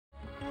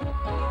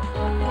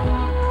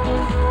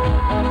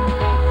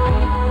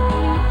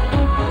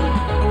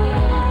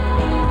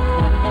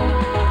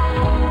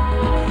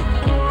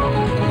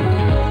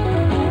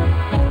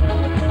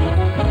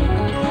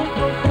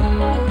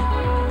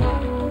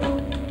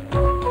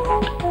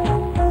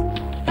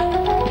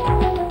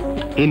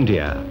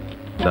India,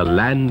 the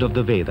land of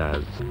the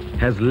Vedas,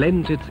 has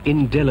lent its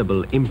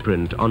indelible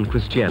imprint on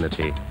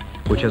Christianity,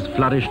 which has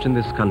flourished in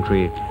this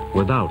country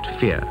without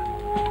fear.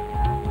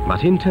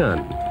 But in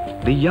turn,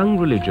 the young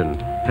religion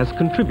has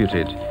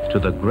contributed to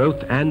the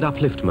growth and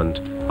upliftment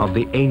of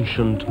the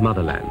ancient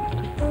motherland.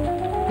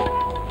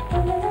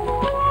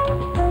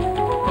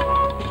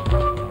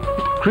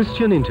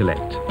 Christian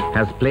intellect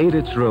has played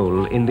its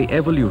role in the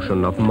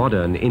evolution of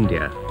modern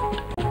India.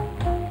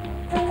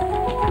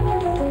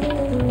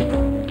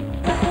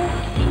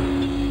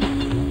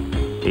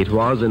 It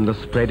was in the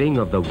spreading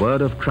of the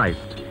word of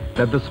Christ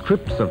that the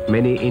scripts of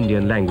many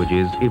Indian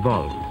languages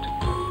evolved.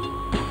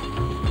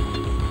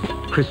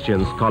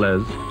 Christian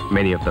scholars,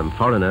 many of them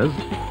foreigners,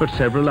 but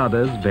several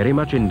others very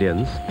much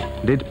Indians,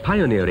 did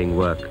pioneering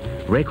work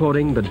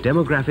recording the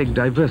demographic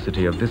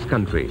diversity of this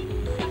country,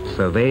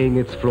 surveying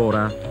its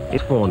flora,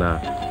 its fauna,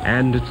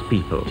 and its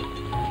people.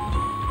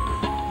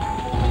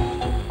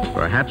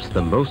 Perhaps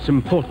the most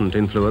important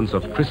influence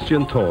of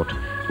Christian thought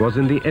was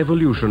in the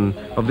evolution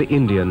of the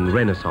Indian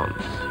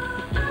Renaissance.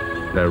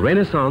 The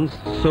Renaissance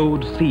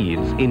sowed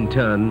seeds, in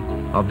turn,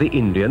 of the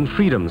Indian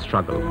freedom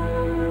struggle.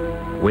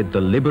 With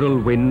the liberal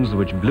winds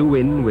which blew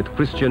in with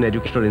Christian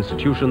educational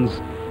institutions,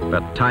 the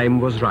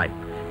time was ripe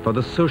for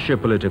the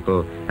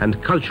socio-political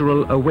and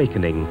cultural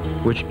awakening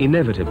which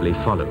inevitably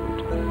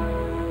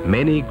followed.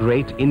 Many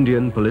great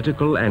Indian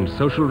political and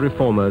social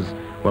reformers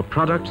were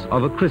products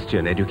of a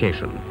Christian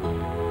education.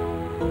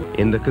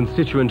 In the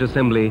Constituent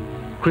Assembly,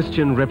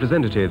 Christian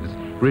representatives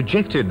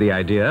rejected the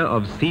idea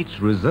of seats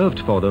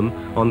reserved for them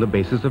on the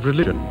basis of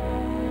religion.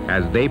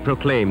 As they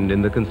proclaimed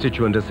in the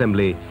Constituent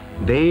Assembly,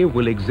 they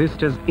will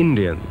exist as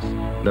Indians.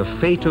 The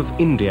fate of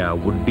India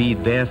would be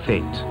their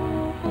fate.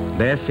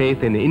 Their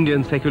faith in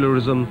Indian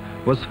secularism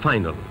was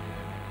final.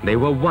 They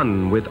were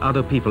one with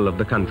other people of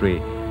the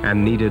country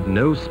and needed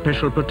no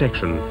special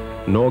protection,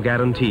 nor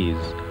guarantees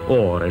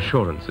or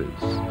assurances.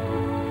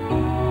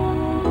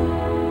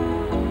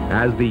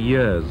 As the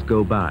years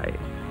go by,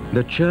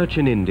 the Church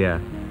in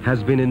India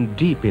has been in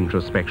deep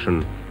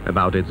introspection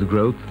about its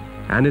growth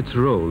and its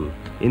role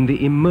in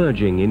the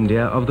emerging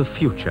India of the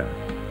future.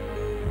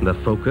 The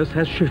focus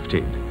has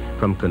shifted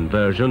from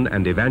conversion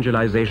and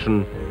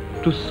evangelization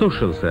to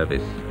social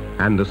service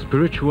and the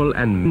spiritual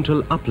and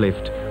mental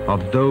uplift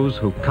of those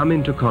who come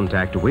into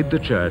contact with the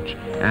Church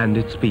and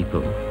its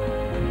people.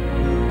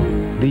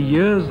 The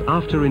years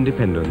after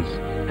independence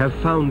have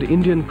found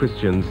Indian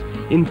Christians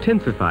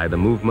intensify the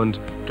movement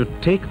to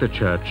take the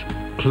Church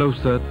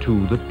closer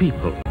to the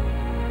people.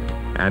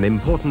 An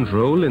important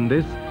role in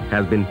this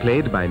has been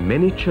played by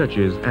many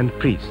churches and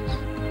priests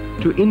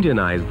to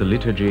Indianize the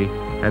liturgy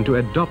and to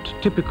adopt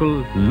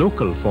typical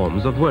local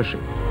forms of worship.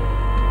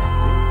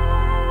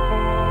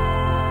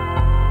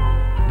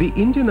 The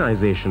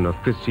Indianization of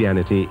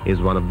Christianity is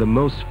one of the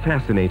most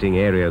fascinating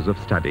areas of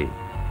study,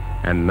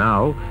 and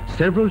now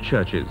several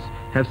churches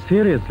have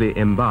seriously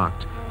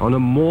embarked on a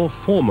more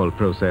formal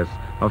process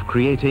of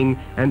creating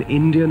an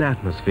Indian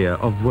atmosphere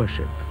of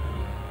worship.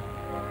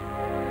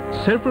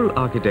 Several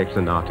architects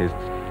and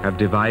artists have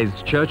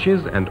devised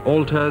churches and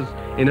altars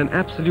in an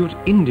absolute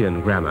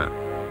Indian grammar,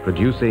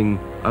 producing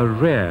a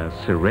rare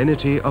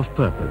serenity of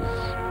purpose.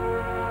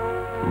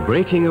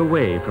 Breaking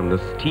away from the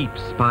steep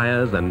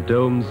spires and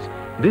domes,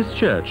 this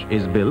church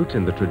is built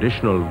in the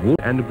traditional wood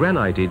and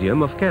granite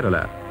idiom of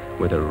Kerala,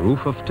 with a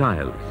roof of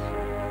tiles.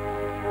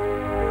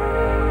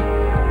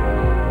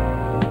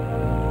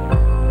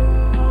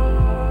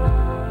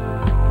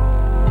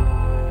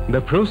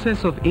 The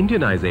process of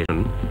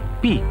Indianization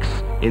peaks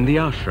in the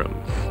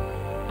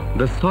ashrams.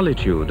 The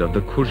solitude of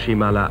the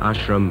Kurshimala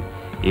ashram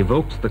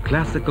evokes the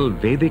classical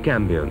Vedic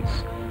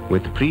ambience,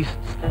 with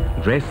priests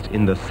dressed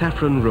in the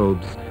saffron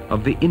robes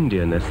of the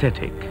Indian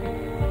ascetic.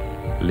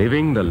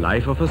 Living the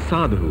life of a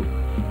sadhu,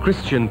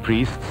 Christian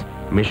priests,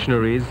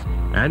 missionaries,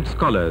 and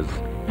scholars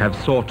have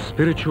sought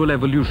spiritual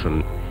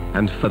evolution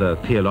and further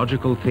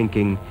theological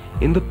thinking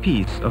in the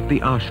peace of the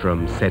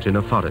ashram set in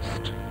a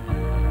forest.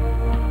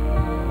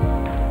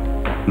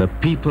 The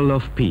people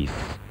of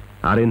peace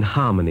are in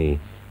harmony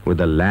with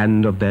the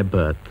land of their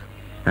birth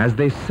as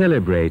they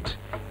celebrate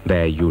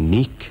their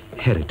unique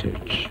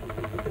heritage.